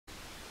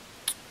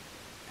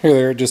Hey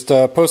there, just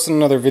posting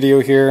another video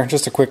here,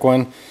 just a quick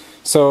one.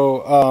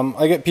 So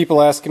I get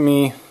people asking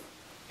me,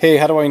 hey,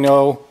 how do I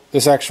know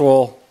this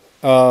actual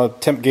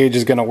temp gauge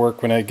is going to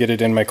work when I get it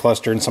in my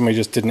cluster and somebody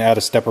just didn't add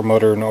a stepper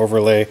motor and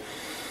overlay?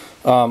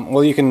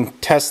 Well, you can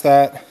test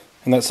that,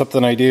 and that's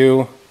something I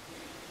do.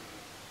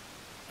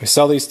 I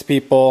sell these to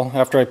people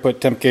after I put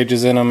temp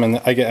gauges in them,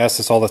 and I get asked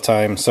this all the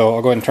time. So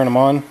I'll go ahead and turn them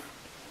on.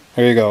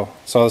 There you go.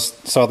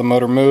 Saw the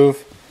motor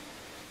move.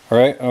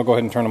 Alright, I'll go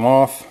ahead and turn them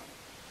off.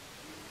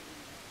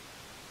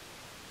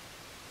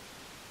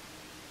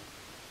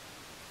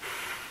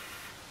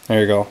 There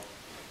you go.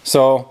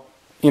 So,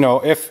 you know,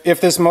 if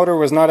this motor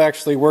was not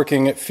actually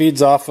working, it feeds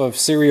off of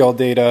serial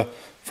data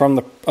from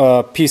the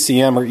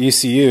PCM or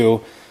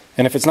ECU,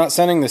 and if it's not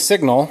sending the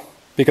signal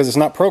because it's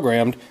not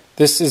programmed,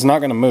 this is not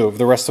going to move.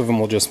 The rest of them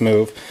will just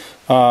move.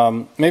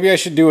 Maybe I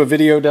should do a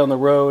video down the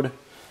road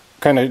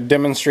kind of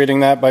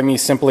demonstrating that by me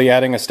simply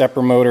adding a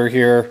stepper motor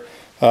here,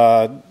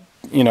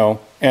 you know,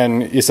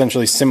 and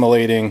essentially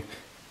simulating,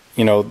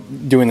 you know,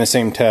 doing the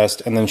same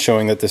test and then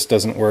showing that this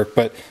doesn't work.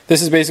 But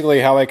this is basically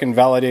how I can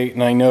validate,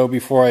 and I know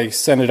before I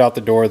send it out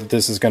the door that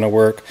this is going to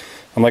work.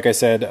 And like I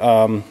said,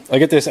 I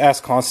get this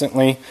asked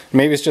constantly.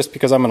 Maybe it's just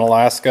because I'm in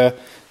Alaska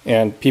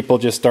and people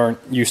just aren't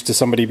used to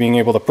somebody being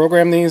able to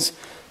program these.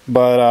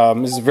 But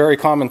this is a very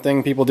common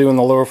thing people do in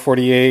the lower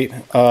 48.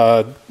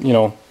 You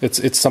know,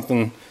 it's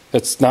something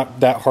that's not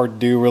that hard to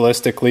do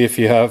realistically if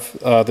you have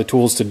the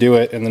tools to do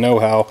it and the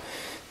know-how.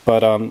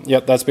 But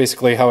yep, that's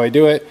basically how I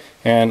do it,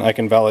 and I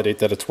can validate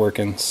that it's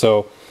working.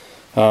 So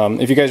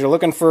if you guys are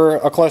looking for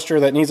a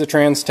cluster that needs a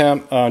trans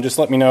temp, just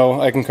let me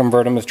know. I can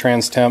convert them to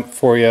trans temp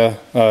for you.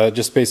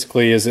 Just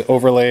basically is it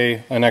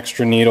overlay an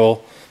extra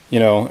needle, you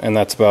know, and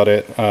that's about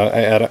it.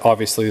 I add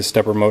obviously the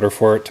stepper motor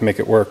for it to make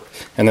it work,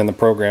 and then the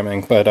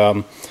programming. But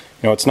you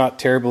know, it's not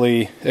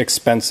terribly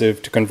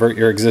expensive to convert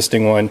your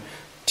existing one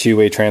to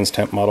a trans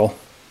temp model.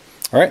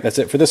 All right, that's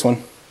it for this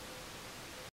one.